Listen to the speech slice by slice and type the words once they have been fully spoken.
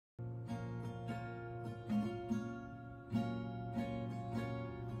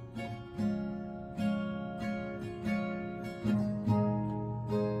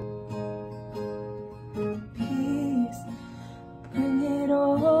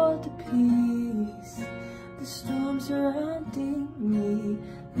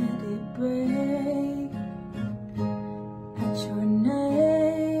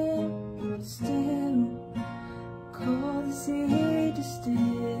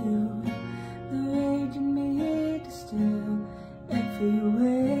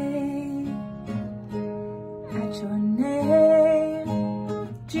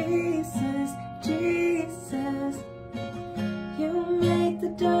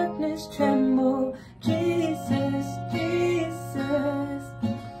darkness tremble. Jesus, Jesus,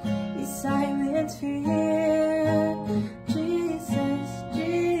 He's silent here. Jesus,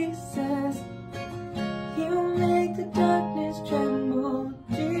 Jesus, He'll make the darkness tremble.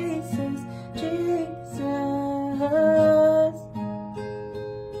 Jesus, Jesus,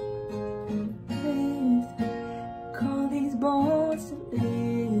 call these bones to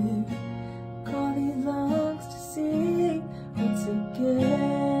live, call these lungs to sing once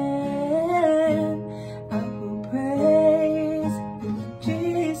again. I will praise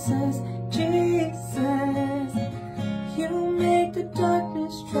Jesus, Jesus, You make the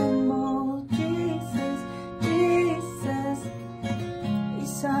darkness tremble. Jesus, Jesus,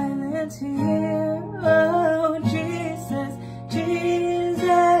 He's silent here. Oh, Jesus,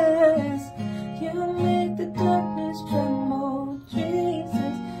 Jesus, You make the darkness tremble.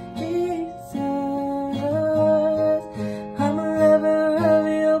 Jesus, Jesus, I'm a lover of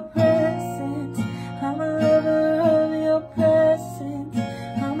Your presence. I'm a lover of Your presence.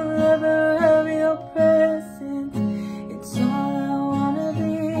 I'm a lover of Your presence. It's all I wanna be.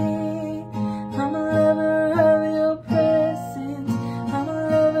 I'm a lover of Your presence. I'm a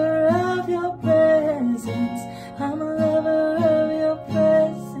lover of Your presence. I'm a lover of Your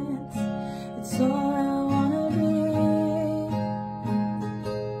presence. It's all I wanna be.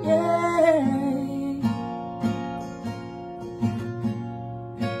 Yeah.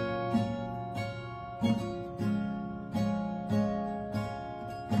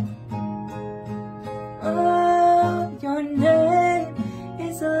 Oh, Your name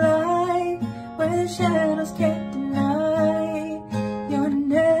is a light where the shadows can't deny. Your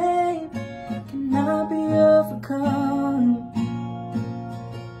name cannot be overcome.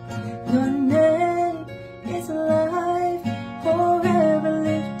 Your name is alive, forever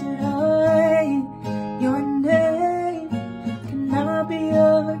lifted high. Your name cannot be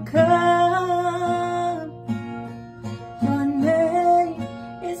overcome. Your name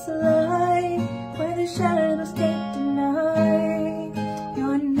is alive, where the shadows can't deny.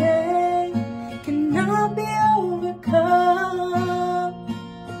 Your name cannot be overcome.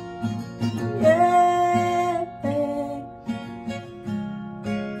 Yeah.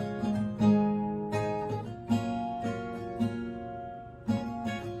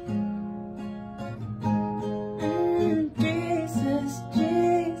 Jesus,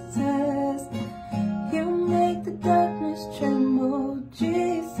 Jesus, You make the darkness tremble.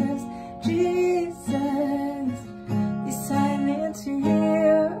 Jesus, Jesus, He's silent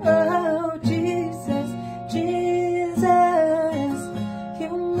here. Oh, Jesus, Jesus, You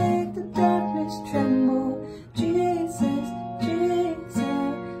make the darkness tremble. Jesus, Jesus.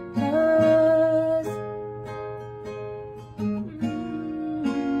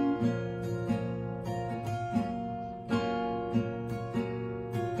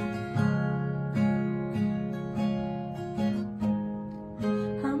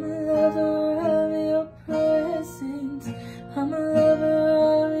 I'm a lover of Your presence. I'm a lover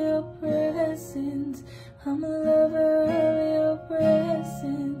of Your presence. I'm a lover of Your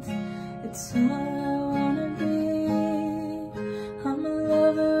presence. It's all I wanna be. I'm a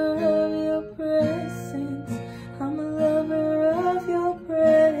lover of Your presence. I'm a lover of Your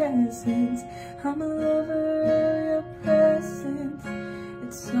presence. I'm a lover